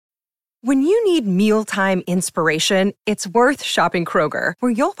When you need mealtime inspiration, it's worth shopping Kroger,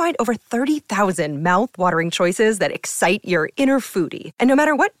 where you'll find over 30,000 mouth-watering choices that excite your inner foodie. And no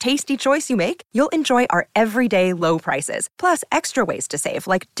matter what tasty choice you make, you'll enjoy our everyday low prices, plus extra ways to save,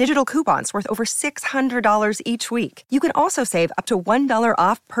 like digital coupons worth over $600 each week. You can also save up to $1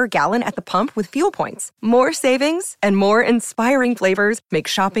 off per gallon at the pump with fuel points. More savings and more inspiring flavors make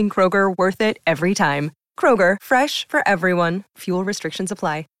shopping Kroger worth it every time. Kroger, fresh for everyone. Fuel restrictions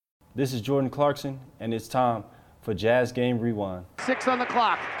apply. This is Jordan Clarkson, and it's time for Jazz Game Rewind. 6 on the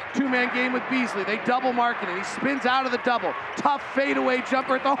clock. Two-man game with Beasley. They double mark it. He spins out of the double. Tough fadeaway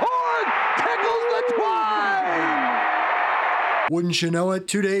jumper at the horn. Tickles the twine. Wouldn't you know it,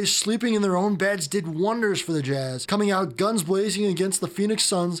 2 days sleeping in their own beds did wonders for the Jazz, coming out guns blazing against the Phoenix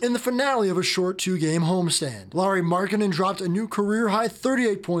Suns in the finale of a short 2-game homestand. Lauri Markkanen dropped a new career-high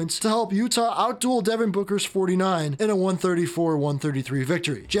 38 points to help Utah outduel Devin Booker's 49 in a 134-133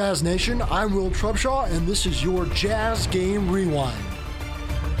 victory. Jazz Nation, I'm Will Trubshaw, and this is your Jazz Game Rewind.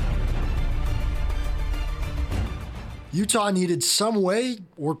 Utah needed some way,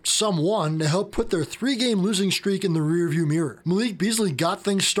 or someone, to help put their 3-game losing streak in the rearview mirror. Malik Beasley got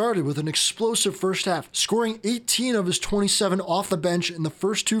things started with an explosive first half, scoring 18 of his 27 off the bench in the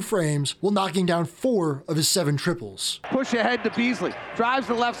first 2 frames, while knocking down 4 of his 7 triples. Push ahead to Beasley, drives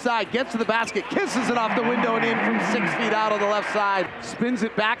the left side, gets to the basket, kisses it off the window and in from 6 feet out on the left side. Spins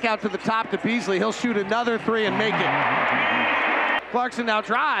it back out to the top to Beasley. He'll shoot another 3 and make it. Clarkson now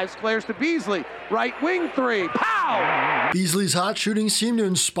drives, flares to Beasley. Right wing 3. Pow! Beasley's hot shooting seemed to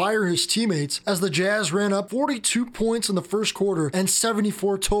inspire his teammates as the Jazz ran up 42 points in the first quarter and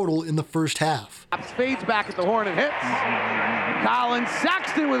 74 total in the first half. Fades back at the horn and hits. Colin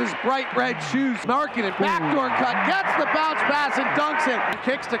Sexton with his bright red shoes. Markkanen, backdoor cut, gets the bounce pass and dunks it.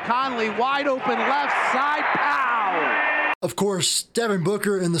 Kicks to Conley, wide open left side, pow! Of course, Devin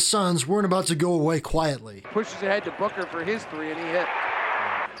Booker and the Suns weren't about to go away quietly. Pushes ahead to Booker for his 3 and he hit.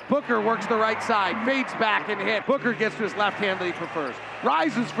 Booker works the right side, fades back and hit. Booker gets to his left hand that he prefers.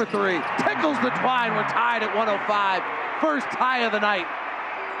 Rises for 3, tickles the twine. We're tied at 105. First tie of the night.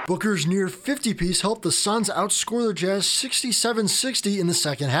 Booker's near 50-piece helped the Suns outscore the Jazz 67-60 in the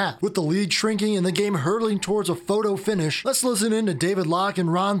second half. With the lead shrinking and the game hurtling towards a photo finish, let's listen in to David Locke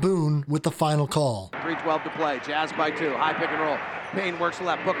and Ron Boone with the final call. 3:12 to play. Jazz by 2. High pick and roll. Payne works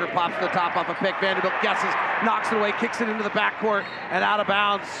left. Booker pops to the top off a pick. Vanderbilt guesses, knocks it away, kicks it into the backcourt, and out of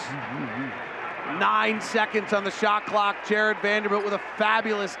bounds. 9 seconds on the shot clock. Jared Vanderbilt with a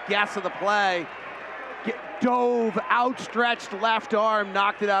fabulous guess of the play. Dove, outstretched left arm,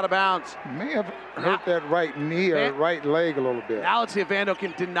 knocked it out of bounds. May have hurt that right knee or right leg a little bit. Now let's see if Vando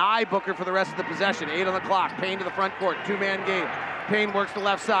can deny Booker for the rest of the possession. 8 on the clock. Payne to the front court. 2-man game. Payne works the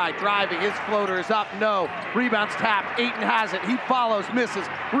left side, driving. His floater is up. No. Rebounds tapped. Ayton has it. He follows, misses.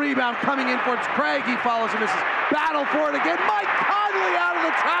 Rebound coming in towards Craig. He follows and misses. Battle for it again. Mike Conley out of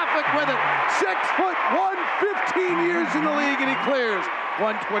the traffic with it. 6'1", 15 years in the league, and he clears.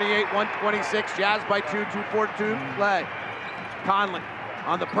 128-126. Jazz by 2. 2:42 play. Conley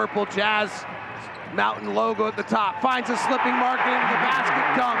on the purple Jazz Mountain logo at the top. Finds a slipping Markkanen into the basket.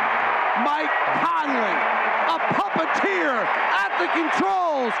 Dunk. Mike Conley, a puppeteer at the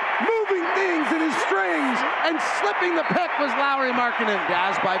controls, moving things in his strings, and slipping the pick was Lauri Markkanen.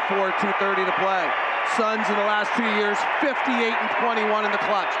 Jazz by 4, 2:30 to play. Suns in the last 2 years, 58-21 in the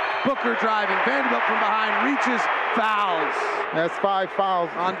clutch. Booker driving, Vanderbilt from behind, reaches, fouls. That's 5 fouls.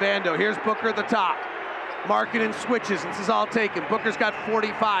 On Vando, here's Booker at the top. Markkanen switches, and this is all taken. Booker's got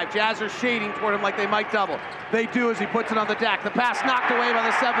 45. Jazz are shading toward him like they might double. They do as he puts it on the deck. The pass knocked away by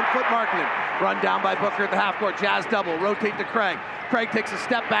the 7-foot Markkanen. Run down by Booker at the half court. Jazz double, rotate to Craig. Craig takes a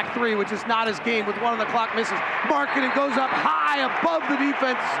step back 3, which is not his game with 1 on the clock, misses. Markkanen goes up high above the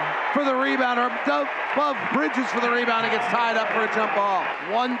defense for the rebound, or above Bridges for the rebound, and gets tied up for a jump ball.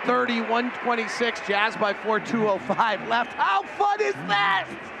 130-126, Jazz by 4, 2:05 left. How fun is that?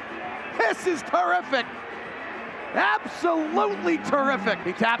 This is terrific. Absolutely terrific.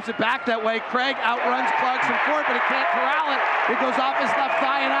 He taps it back that way. Craig outruns Clarkson for it, but he can't corral it. It goes off his left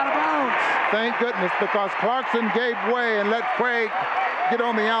thigh and out of bounds. Thank goodness, because Clarkson gave way and let Craig get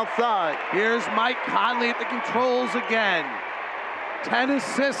on the outside. Here's Mike Conley at the controls again. 10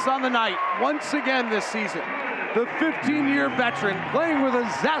 assists on the night, once again this season. The 15-year veteran playing with a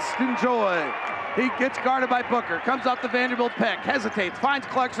zest and joy. He gets guarded by Booker, comes off the Vanderbilt pick, hesitates, finds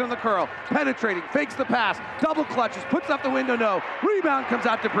Clarkson on the curl, penetrating, fakes the pass, double clutches, puts up the window, no. Rebound comes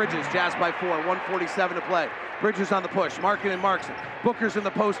out to Bridges, Jazz by 4, 1:47 to play. Bridges on the push, Markkanen marks it. Booker's in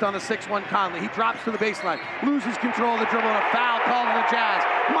the post on the 6'1" Conley. He drops to the baseline, loses control of the dribble, and a foul called on the Jazz.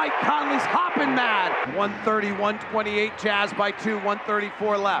 Mike Conley's hopping mad. 130-128, Jazz by 2,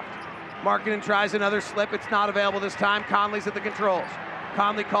 134 left. Markkanen tries another slip. It's not available this time. Conley's at the controls.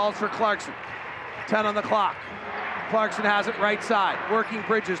 Conley calls for Clarkson. 10 on the clock. Clarkson has it right side. Working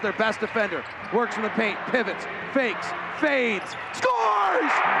Bridges, their best defender. Works in the paint, pivots, fakes, fades,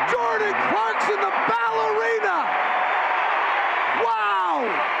 scores! Jordan Clarkson, the ballerina! Wow!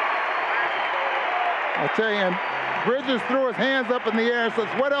 I tell you, Bridges threw his hands up in the air and says,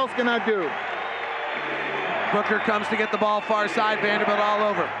 what else can I do? Booker comes to get the ball far side. Vanderbilt all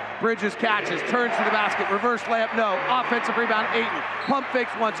over. Bridges catches, turns to the basket, reverse layup, no. Offensive rebound, Ayton. Pump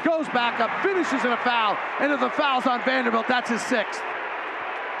fakes once, goes back up, finishes in a foul. And if the foul's on Vanderbilt, that's his 6th.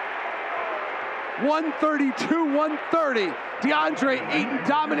 132-130. DeAndre Ayton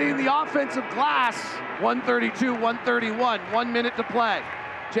dominating the offensive glass. 132-131, 1 minute to play.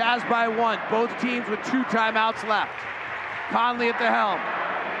 Jazz by 1, both teams with 2 timeouts left. Conley at the helm.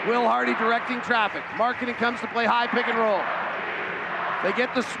 Will Hardy directing traffic. Markkanen comes to play high pick and roll. They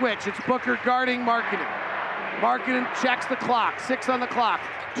get the switch. It's Booker guarding Markkanen. Markkanen checks the clock. 6 on the clock.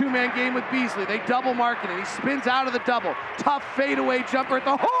 2-man game with Beasley. They double Markkanen. He spins out of the double. Tough fadeaway jumper at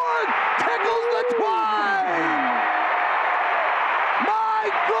the horn. Tickles the twine. My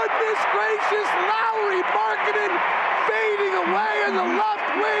goodness gracious, Lauri Markkanen fading away in the left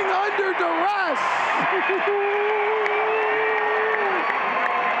wing under duress.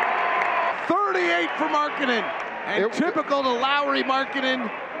 38 for Markkanen. And typical to Lauri Markkanen,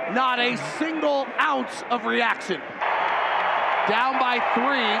 not a single ounce of reaction. Down by 3,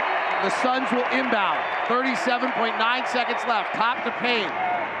 the Suns will inbound. 37.9 seconds left, top to Payne.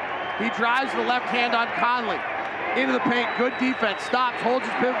 He drives the left hand on Conley. Into the paint, good defense, stops, holds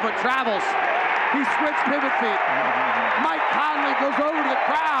his pivot foot, travels. He switched pivot feet. Mike Conley goes over to the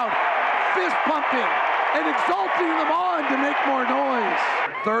crowd, fist pumping and exalting them on to make more noise.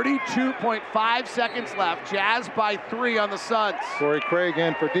 32.5 seconds left. Jazz by 3 on the Suns. Torrey Craig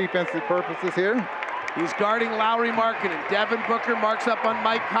in for defensive purposes here. He's guarding Lauri Markkanen. Devin Booker marks up on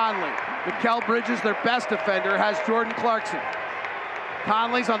Mike Conley. Mikal Bridges, their best defender, has Jordan Clarkson.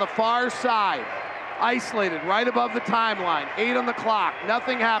 Conley's on the far side. Isolated right above the timeline. 8 on the clock.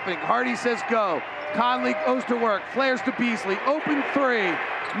 Nothing happening. Hardy says go. Conley goes to work. Flares to Beasley. Open 3.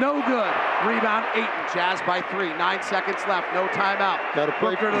 No good. Rebound Ayton. Jazz by 3. 9 seconds left. No timeout.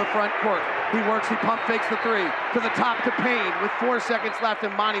 Booker to the front court. He works. He pump fakes the 3. To the top to Payne with 4 seconds left,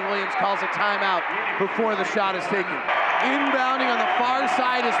 and Monty Williams calls a timeout before the shot is taken. Inbounding on the far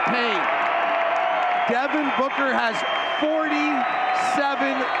side is Payne. Devin Booker has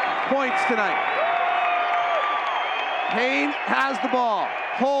 47 points tonight. Payne has the ball.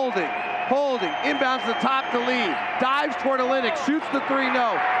 Holding. Inbounds the top to lead. Dives toward Olynyk. Shoots the 3,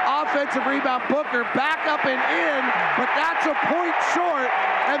 no. Offensive rebound, Booker back up and in, but that's a point short.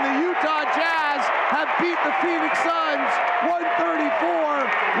 And the Utah Jazz have beat the Phoenix Suns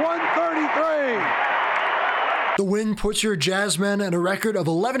 134-133. The win puts your Jazzmen at a record of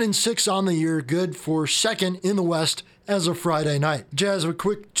 11-6 on the year, good for 2nd in the West as of Friday night. Jazz have a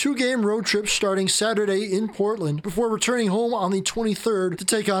quick 2-game road trip starting Saturday in Portland before returning home on the 23rd to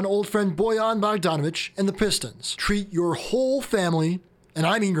take on old friend Bojan Bogdanovic and the Pistons. Treat your whole family, and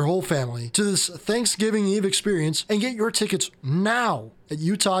I mean your whole family, to this Thanksgiving Eve experience and get your tickets now at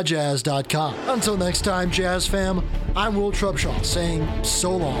UtahJazz.com. Until next time, Jazz fam, I'm Will Trubshaw saying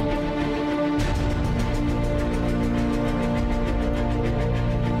so long.